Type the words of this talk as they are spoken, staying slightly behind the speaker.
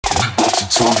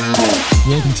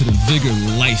Welcome to the Vigor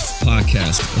Life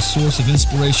Podcast, a source of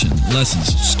inspiration,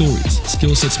 lessons, stories,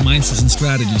 skill sets, mindsets, and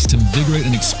strategies to invigorate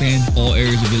and expand all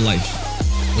areas of your life.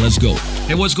 Let's go.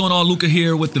 Hey, what's going on? Luca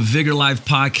here with the Vigor Life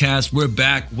Podcast. We're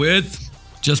back with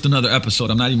just another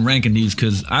episode. I'm not even ranking these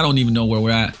because I don't even know where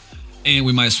we're at, and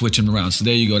we might switch them around. So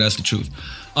there you go. That's the truth.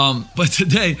 But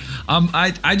today,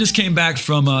 I just came back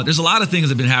from, there's a lot of things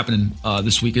that have been happening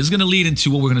this week. It's going to lead into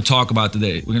what we're going to talk about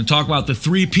today. We're going to talk about the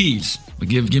 3 Ps. But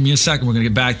give me a second. We're going to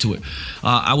get back to it.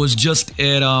 I was just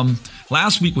at,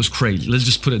 last week was crazy. Let's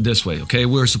just put it this way, okay?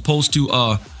 We're supposed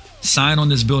to sign on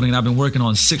this building, and I've been working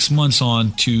on 6 months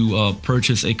on to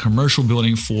purchase a commercial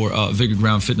building for Vigor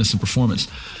Ground Fitness and Performance.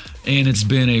 And it's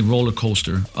been a roller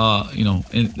coaster,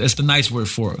 and that's the nice word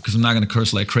for it because I'm not going to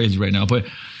curse like crazy right now. But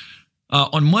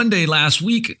on Monday last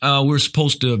week, we were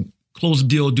supposed to close the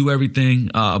deal, do everything.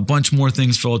 A bunch more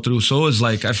things fell through. So it was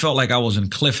like, I felt like I was in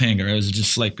cliffhanger. It was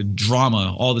just like a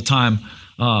drama all the time.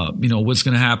 What's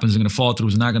going to happen? Is it going to fall through?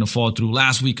 Is it not going to fall through?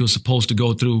 Last week it was supposed to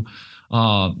go through.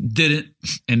 Didn't.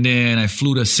 And then I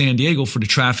flew to San Diego for the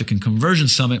Traffic and Conversion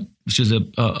Summit, which is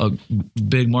a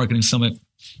big marketing summit.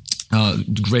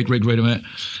 Great event.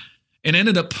 And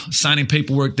ended up signing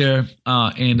paperwork there,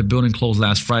 and the building closed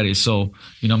last Friday. So,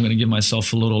 I'm going to give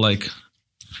myself a little like,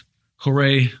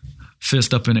 hooray,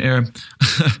 fist up in the air.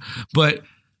 But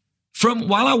from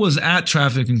while I was at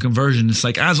Traffic and Conversion, it's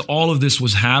like as all of this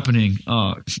was happening,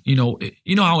 how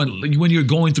when you're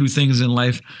going through things in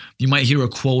life, you might hear a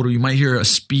quote or you might hear a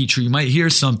speech or you might hear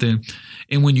something.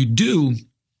 And when you do,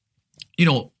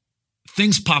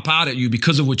 things pop out at you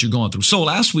because of what you're going through. So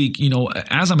last week,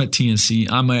 as I'm at TNC,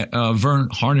 I'm at Vern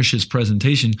Harnish's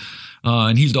presentation,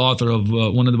 and he's the author of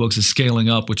one of the books is Scaling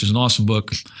Up, which is an awesome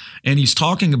book. And he's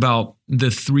talking about the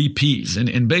 3 Ps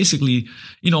and basically,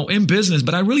 in business,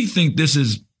 but I really think this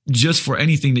is just for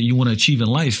anything that you want to achieve in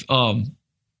life.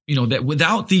 That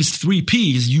without these 3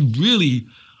 Ps, you really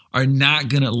are not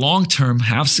going to long-term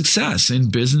have success in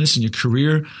business, in your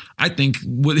career. I think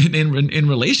in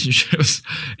relationships,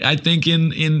 I think in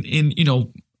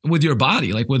with your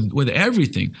body, like with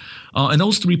everything. And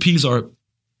those 3 Ps are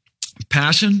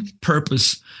passion,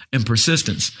 purpose, and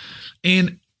persistence.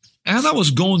 And as I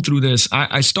was going through this,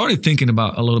 I started thinking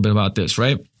about a little bit about this,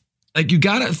 right? Like you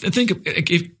got to think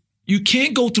if you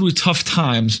can't go through tough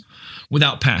times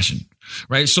without passion,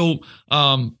 right? So,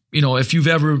 if you've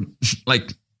ever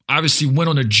obviously went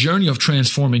on a journey of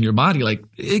transforming your body, like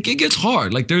it gets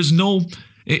hard. Like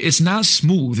it's not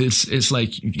smooth. It's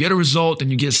like you get a result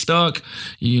and you get stuck,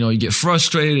 you get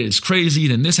frustrated. It's crazy.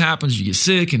 Then this happens, you get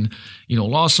sick and,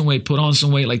 lost some weight, put on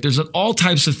some weight. Like there's all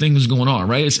types of things going on,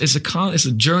 right? It's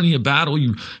a journey, a battle.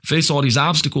 You face all these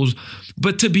obstacles,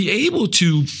 but to be able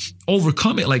to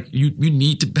overcome it, like you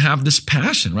need to have this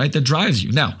passion, right? That drives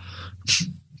you. Now,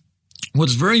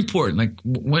 what's very important,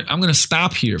 I'm going to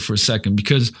stop here for a second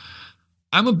because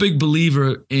I'm a big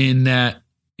believer in that,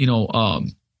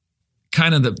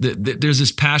 kind of there's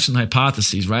this passion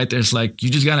hypothesis, right? There's like, you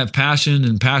just got to have passion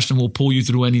and passion will pull you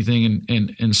through anything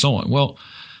and so on. Well,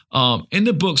 in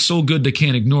the book, So Good They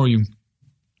Can't Ignore You,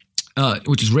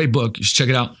 which is a great book, you should check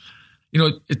it out.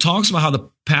 It talks about how the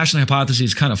passion hypothesis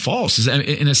is kind of false.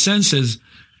 In a sense is,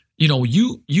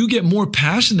 you get more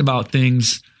passionate about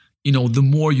things the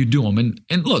more you do them.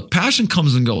 And look, passion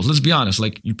comes and goes. Let's be honest.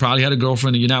 Like you probably had a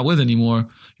girlfriend that you're not with anymore.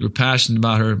 You were passionate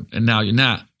about her and now you're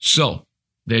not. So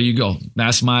there you go.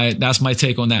 That's my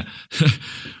take on that.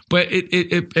 But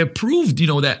it proved,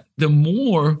 that the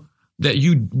more that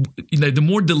the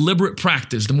more deliberate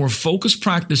practice, the more focused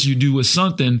practice you do with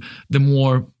something, the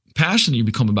more passionate you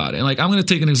become about it. And I'm going to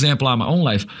take an example out of my own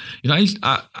life.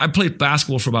 I played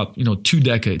basketball for about, 2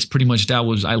 decades. Pretty much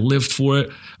I lived for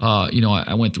it.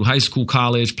 I went through high school,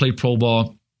 college, played pro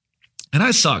ball, and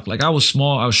I sucked. Like I was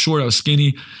small, I was short, I was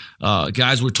skinny.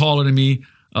 Guys were taller than me,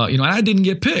 and I didn't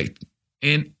get picked.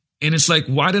 And it's like,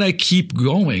 why did I keep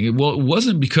going? Well, it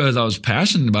wasn't because I was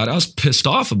passionate about it. I was pissed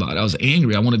off about it. I was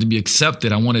angry. I wanted to be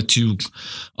accepted. I wanted to,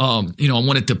 I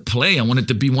wanted to play. I wanted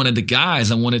to be one of the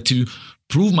guys. I wanted to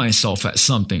prove myself at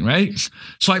something, right?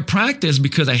 So I practiced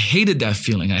because I hated that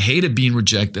feeling. I hated being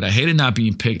rejected. I hated not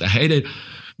being picked. I hated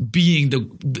being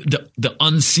the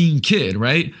unseen kid,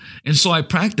 right? And so I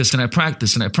practiced and I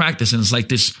practiced and I practiced. And it's like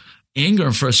this anger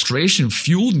and frustration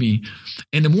fueled me.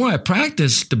 And the more I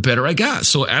practiced, the better I got.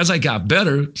 So as I got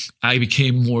better, I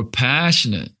became more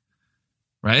passionate,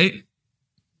 right?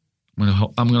 I'm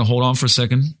going to hold on for a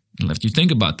second and let you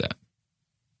think about that.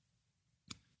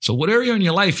 So what area in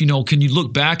your life, can you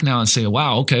look back now and say,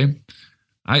 wow, okay,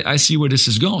 I see where this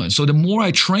is going. So the more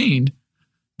I trained,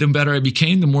 the better I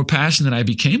became, the more passionate I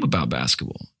became about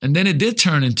basketball. And then it did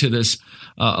turn into this,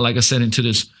 like I said, into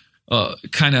this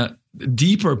kind of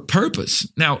deeper purpose.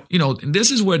 Now,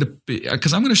 this is where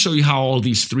because I'm going to show you how all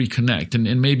these three connect,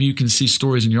 and maybe you can see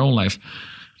stories in your own life.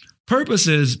 Purpose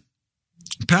is,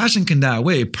 passion can die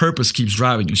away. Purpose keeps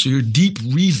driving you. So your deep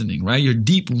reasoning, right? Your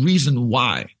deep reason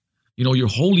why, your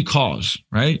holy cause,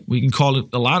 right? We can call it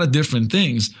a lot of different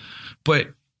things, but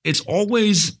it's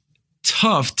always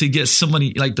tough to get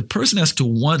somebody, like the person has to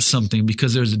want something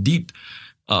because there's a deep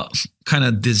kind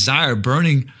of desire,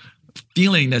 burning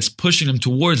feeling that's pushing them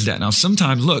towards that. Now,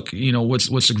 sometimes, look,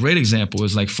 what's a great example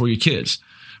is like for your kids,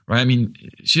 right? I mean,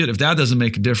 shit, if that doesn't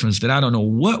make a difference, then I don't know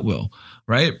what will,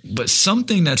 right? But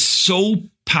something that's so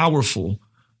powerful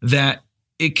that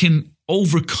it can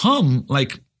overcome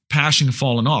like passion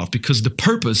falling off, because the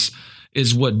purpose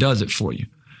is what does it for you.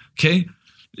 Okay.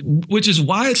 Which is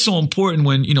why it's so important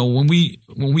when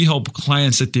we help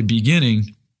clients at the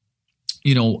beginning,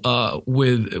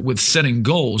 with setting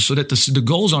goals, so that the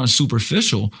goals aren't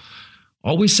superficial.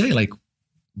 Always say, like,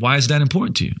 why is that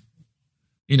important to you?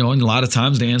 And a lot of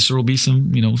times the answer will be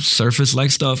some, surface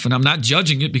like stuff. And I'm not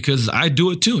judging it because I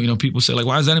do it too. People say, like,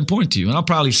 why is that important to you? And I'll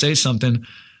probably say something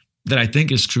that I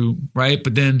think is true, right?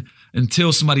 But then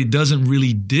until somebody doesn't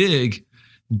really dig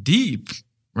deep,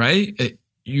 right,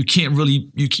 you can't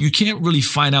really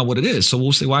find out what it is. So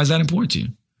we'll say, why is that important to you?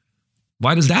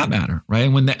 Why does that matter, right?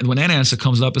 And when that answer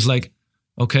comes up, it's like,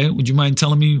 okay, would you mind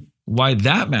telling me why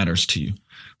that matters to you,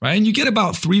 right? And you get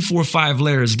about 3, 4, 5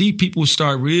 layers deep, people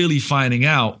start really finding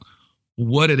out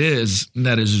what it is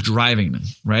that is driving them,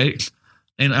 right?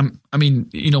 And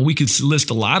we could list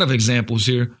a lot of examples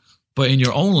here, but in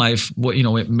your own life,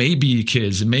 it may be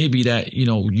kids, it may be that,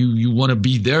 you want to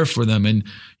be there for them and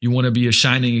you want to be a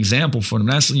shining example for them.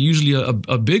 That's usually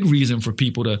a big reason for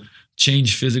people to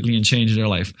change physically and change their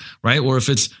life, right? Or if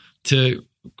it's to,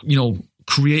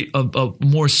 create a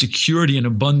more security and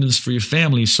abundance for your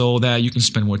family so that you can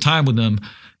spend more time with them,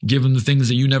 give them the things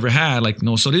that you never had.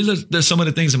 So there's some of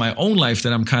the things in my own life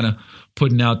that I'm kind of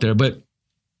putting out there. But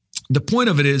the point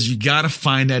of it is you got to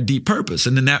find that deep purpose.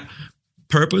 And then that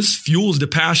purpose fuels the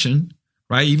passion,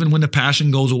 right? Even when the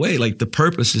passion goes away, like the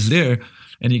purpose is there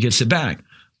and he gets it back.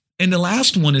 And the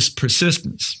last one is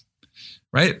persistence,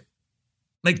 right?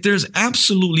 Like there's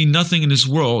absolutely nothing in this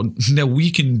world that we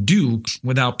can do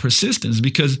without persistence,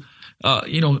 because,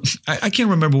 I can't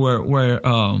remember where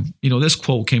this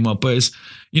quote came up, but it's,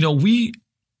 we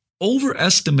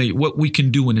overestimate what we can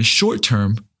do in the short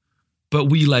term, but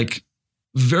we like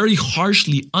very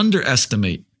harshly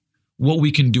underestimate what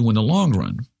we can do in the long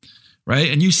run.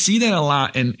 Right. And you see that a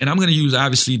lot. And I'm going to use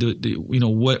obviously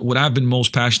what I've been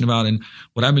most passionate about and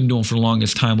what I've been doing for the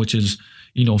longest time, which is,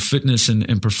 fitness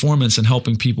and performance and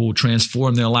helping people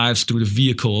transform their lives through the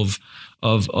vehicle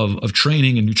of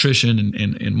training and nutrition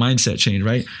and mindset change.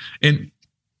 Right. And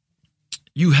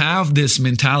you have this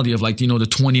mentality of like, the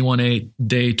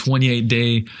 21-day,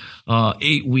 28-day,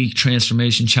 8-week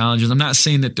transformation challenges. I'm not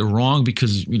saying that they're wrong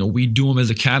because, we do them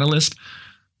as a catalyst.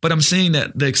 But I'm saying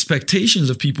that the expectations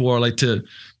of people are like to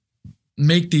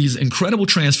make these incredible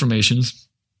transformations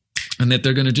and that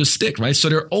they're going to just stick, right? So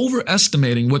they're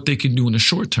overestimating what they can do in the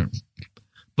short term.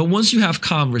 But once you have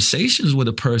conversations with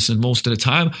a person, most of the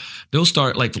time, they'll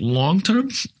start like long term.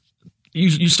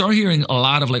 You start hearing a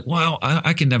lot of like, wow,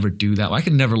 I can never do that. I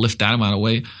can never lift that amount of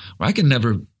weight, or I can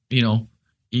never,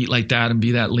 eat like that and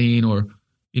be that lean, or,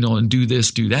 and do this,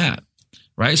 do that,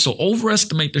 right? So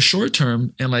overestimate the short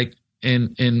term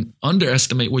and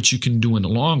underestimate what you can do in the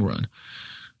long run.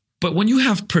 But when you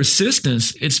have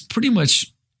persistence, it's pretty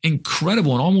much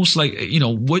incredible and almost like,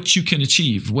 what you can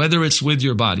achieve, whether it's with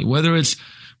your body, whether it's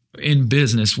in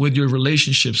business, with your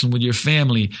relationships and with your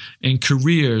family and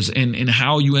careers and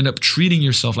how you end up treating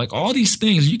yourself. Like all these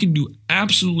things, you can do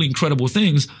absolutely incredible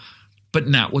things, but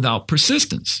not without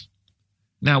persistence.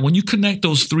 Now, when you connect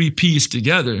those 3 P's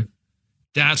together,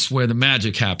 that's where the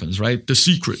magic happens, right? The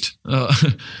secret.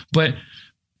 But,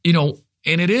 and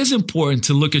it is important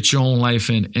to look at your own life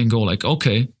and go like,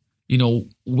 okay,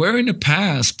 where in the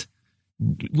past,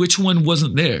 which one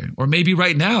wasn't there? Or maybe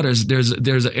right now there's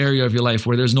an area of your life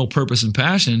where there's no purpose and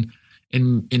passion,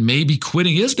 and maybe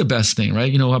quitting is the best thing,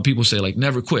 right? How people say like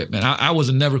never quit, man. I was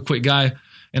a never quit guy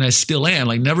and I still am.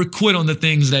 Like never quit on the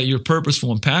things that you're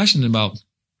purposeful and passionate about,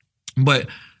 but,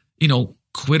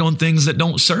 quit on things that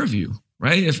don't serve you.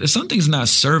 Right? If something's not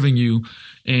serving you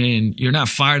and you're not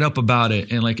fired up about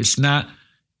it and like it's not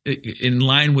in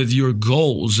line with your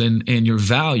goals and your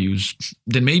values,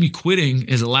 then maybe quitting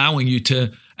is allowing you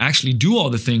to actually do all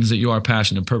the things that you are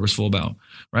passionate and purposeful about.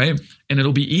 Right? And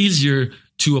it'll be easier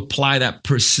to apply that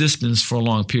persistence for a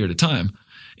long period of time.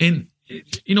 And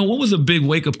what was a big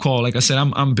wake up call? Like I said,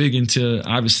 I'm big into,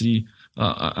 obviously,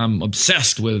 I'm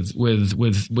obsessed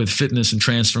with fitness and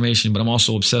transformation, but I'm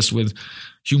also obsessed with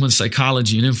human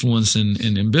psychology and influence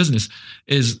in business.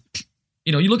 Is,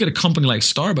 you look at a company like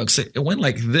Starbucks, it went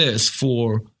like this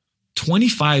for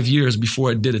 25 years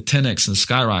before it did a 10x and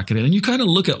skyrocketed. And you kind of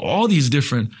look at all these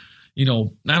different,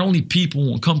 not only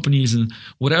people and companies and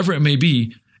whatever it may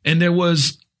be. And there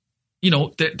was,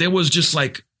 there was just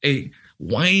like a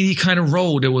windy kind of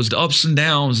road. There was the ups and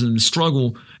downs and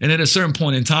struggle. And at a certain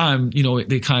point in time,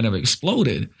 they kind of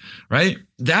exploded, right?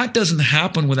 That doesn't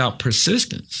happen without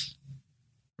persistence,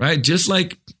 right? Just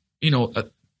like,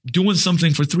 doing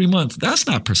something for 3 months, that's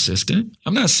not persistent.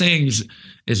 I'm not saying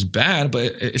it's bad, but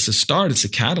it's a start. It's a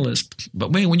catalyst.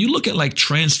 But man, when you look at like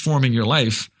transforming your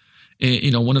life,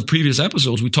 one of the previous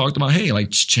episodes, we talked about, hey, like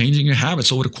changing your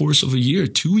habits over the course of a year,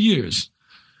 2 years,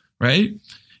 right?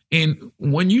 And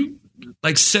when you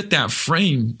like set that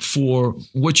frame for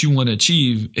what you want to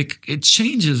achieve, it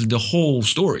changes the whole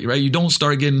story, right? You don't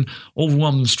start getting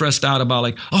overwhelmed and stressed out about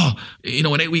like, in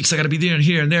 8 weeks, I got to be there and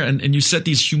here and there. And you set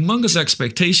these humongous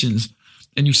expectations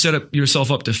and you set up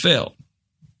yourself up to fail,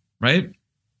 right?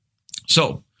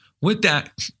 So with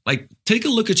that, like take a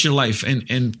look at your life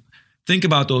and think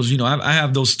about those. I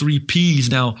have those 3 P's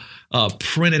now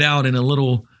printed out in a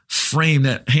little frame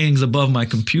that hangs above my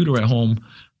computer at home.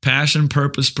 Passion,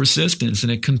 purpose, persistence.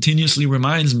 And it continuously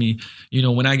reminds me,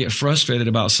 when I get frustrated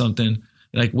about something,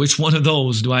 like which one of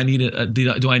those do I need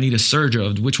a surge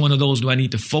of? Which one of those do I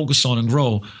need to focus on and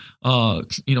grow?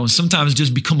 Sometimes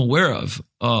just become aware of.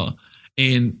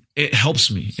 And it helps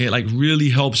me. It like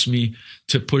really helps me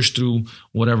to push through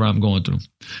whatever I'm going through.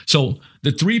 So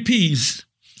the 3 P's,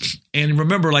 and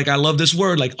remember, like I love this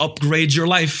word, like upgrade your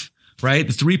life. Right?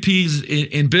 The 3 P's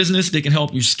in business, they can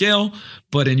help you scale,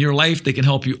 but in your life, they can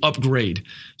help you upgrade.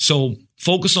 So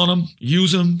focus on them,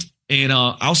 use them, and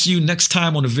I'll see you next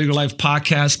time on the Vigor Life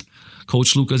podcast.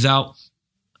 Coach Luca's out.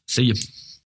 See you.